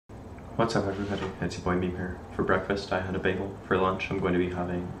What's up, everybody? It's your boy Meme here. For breakfast, I had a bagel. For lunch, I'm going to be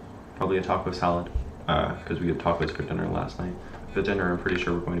having probably a taco salad, because we had tacos for dinner last night. For dinner, I'm pretty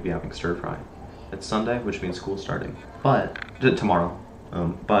sure we're going to be having stir fry. It's Sunday, which means school's starting, but tomorrow.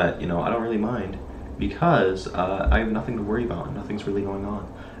 But you know, I don't really mind because I have nothing to worry about. Nothing's really going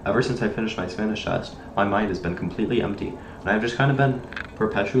on. Ever since I finished my Spanish test, my mind has been completely empty, and I've just kind of been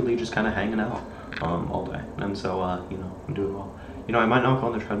perpetually just kind of hanging out all day. And so you know, I'm doing well. You know, I might not go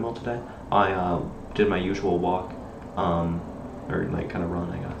on the treadmill today. I did my usual walk, or like kind of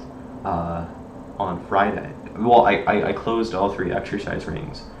run, I guess, on Friday. Well, I closed all 3 exercise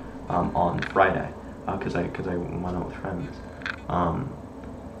rings on Friday because I went out with friends.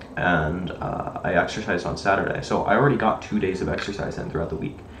 And I exercised on Saturday, so I already got 2 days of exercise in throughout the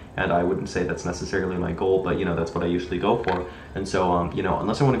week. And I wouldn't say that's necessarily my goal, but you know, that's what I usually go for. And so, you know,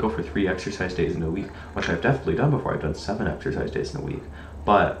 unless I want to go for 3 exercise days in a week, which I've definitely done before, I've done 7 exercise days in a week.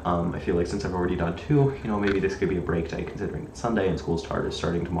 But I feel like since I've already done 2, you know, maybe this could be a break day considering it's Sunday and school is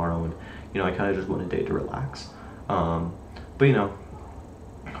starting tomorrow, and you know, I kind of just want a day to relax. But you know,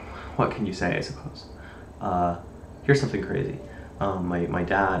 what can you say, I suppose? Here's something crazy. My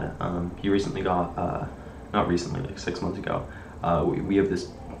dad, he recently got, not recently, like 6 months ago, we have this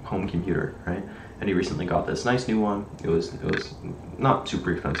home computer, right? And he recently got this nice new one. It was not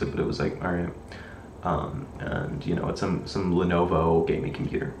super expensive, but it was like, all right. And you know, it's some Lenovo gaming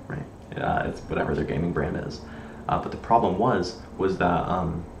computer, right? It's whatever their gaming brand is. But the problem was that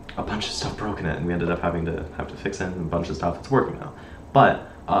a bunch of stuff broke in it, and we ended up having to fix it and a bunch of stuff. It's working now. But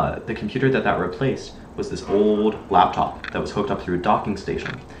the computer that replaced was this old laptop that was hooked up through a docking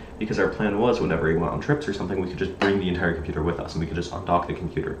station, because our plan was whenever we went on trips or something, we could just bring the entire computer with us and we could just undock the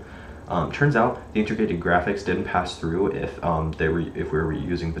computer. Turns out the integrated graphics didn't pass through if we were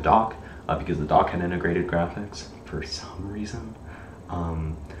using the dock, because the dock had integrated graphics for some reason.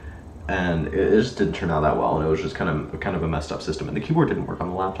 And it just didn't turn out that well, and it was just kind of a messed up system, and the keyboard didn't work on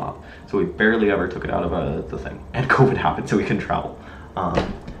the laptop, so we barely ever took it out of the thing. And COVID happened, so we couldn't travel.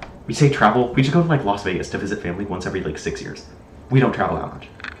 We say travel, we just go to like Las Vegas to visit family once every like 6 years. We don't travel that much.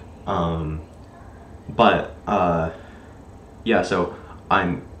 Yeah, so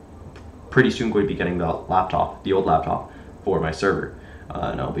I'm pretty soon going to be getting the old laptop for my server,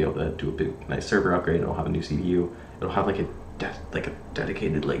 and I'll be able to do a big nice server upgrade, and it'll have a new CPU. It'll have like a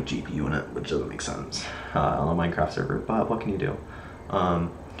dedicated like GPU in it, which doesn't make sense on a Minecraft server, but what can you do?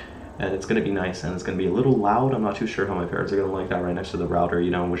 And it's gonna be nice, and it's gonna be a little loud. I'm not too sure how my parents are gonna like that right next to the router,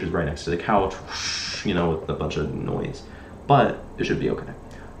 you know, which is right next to the couch, you know, with a bunch of noise, but it should be okay.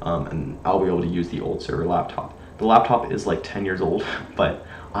 And I'll be able to use the old server laptop. The laptop is like 10 years old, but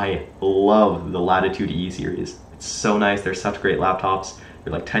I love the Latitude E series. It's so nice. They're such great laptops.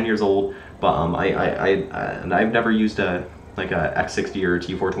 They're like 10 years old, but and I've never used a X60 or a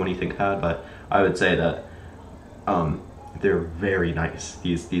T420 ThinkPad, but I would say that they're very nice.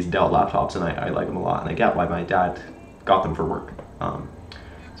 These Dell laptops, and I like them a lot, and I get why my dad got them for work.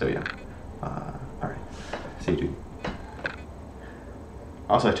 So yeah. All right. See you, dude.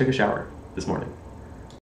 Also, I took a shower this morning.